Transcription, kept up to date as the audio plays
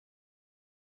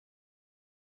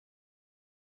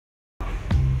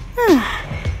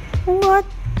What?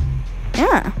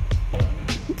 Yeah.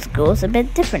 School's a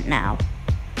bit different now.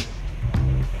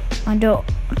 I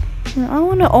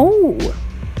wanna.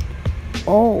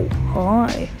 Oh,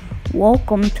 hi.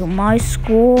 Welcome to my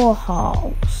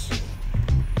schoolhouse.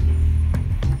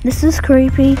 This is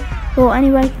creepy. Well,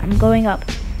 anyway, I'm going up.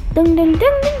 Ding, ding,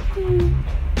 ding,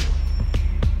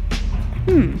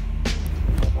 ding.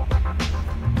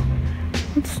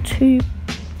 What's 2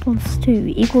 plus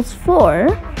 2 equals 4?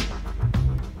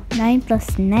 9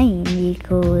 plus 9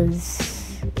 equals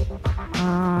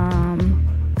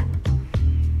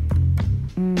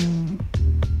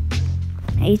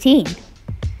 18.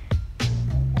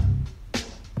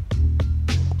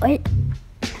 Wait,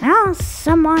 ask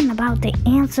someone about the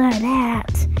answer to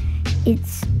that.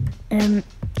 It's the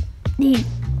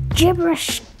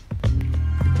gibberish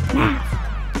math.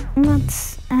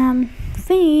 What's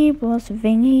 3 plus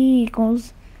 3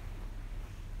 equals.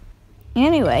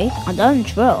 Anyway, I've done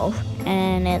 12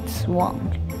 and it's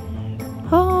 1.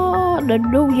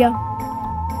 Hallelujah.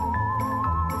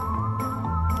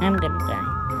 I'm gonna die.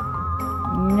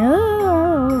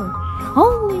 No.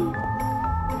 Holy.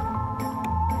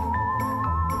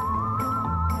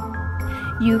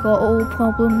 You got all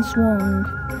problems wrong.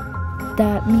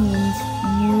 That means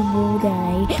you will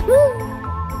die.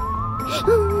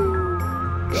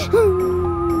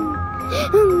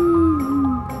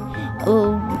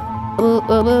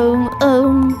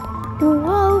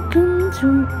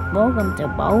 Welcome to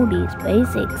Baldi's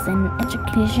Basics in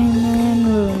Education and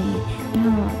Learning.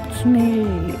 That's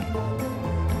me.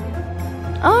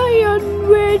 I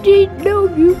already know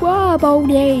you are,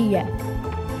 Baldi.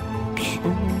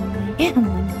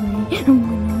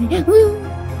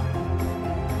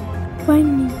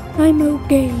 Finally, I'm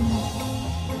okay.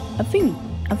 I think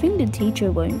the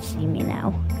teacher won't see me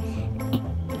now.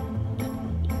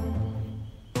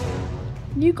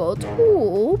 You got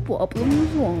all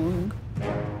problems wrong.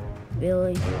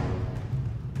 Really?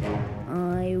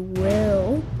 I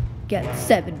will get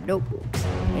 7 notebooks,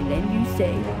 and then you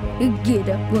say, get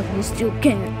up when you still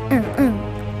can.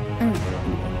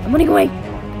 I'm running away.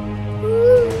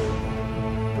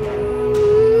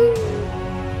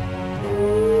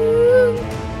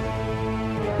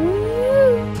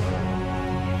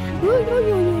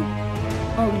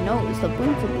 Oh no, it's the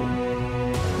principal.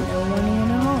 No money in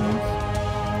the house.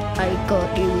 I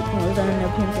got you because I'm the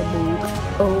principal.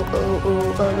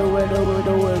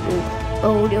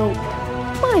 Oh no.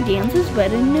 My dance is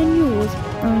better than yours.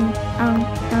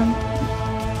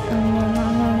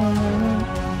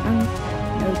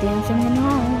 No dancing in the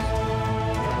house.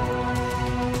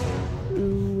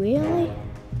 Really?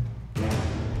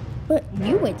 But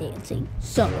you were dancing,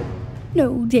 so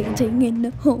no dancing in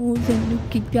the halls and you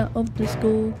kicked out of the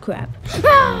school. Crap.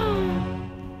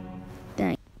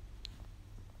 Dang.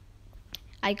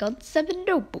 I got 7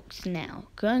 notebooks now.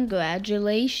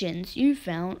 Congratulations, you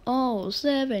found all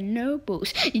 7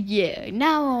 notebooks. Yeah,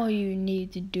 now all you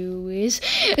need to do is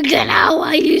get out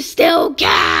while you still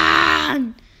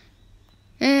can.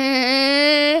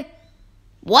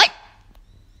 What?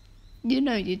 You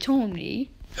know you told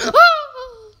me.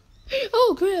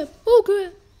 Oh crap!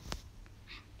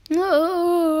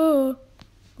 No.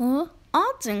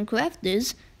 Arts and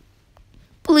crafters.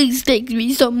 Please take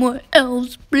me somewhere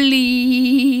else,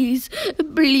 please.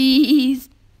 Please.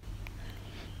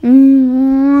 I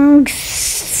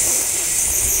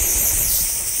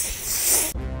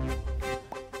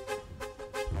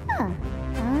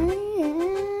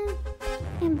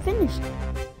am finished.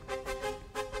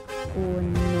 Or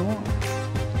not.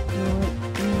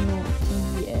 Not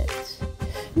yet.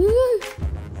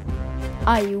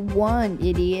 I won,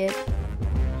 idiot.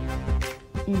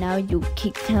 Now you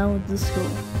kicked out of the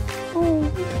school.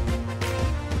 Oh.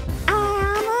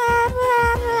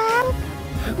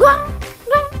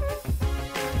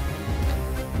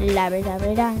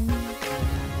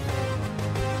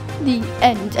 The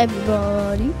end, everybody.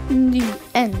 The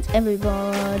end,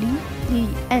 everybody. The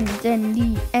end and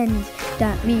the end.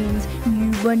 That means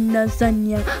you won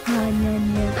lasagna.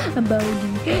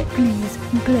 Baldi, please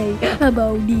play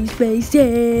Baldi's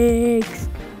Basics.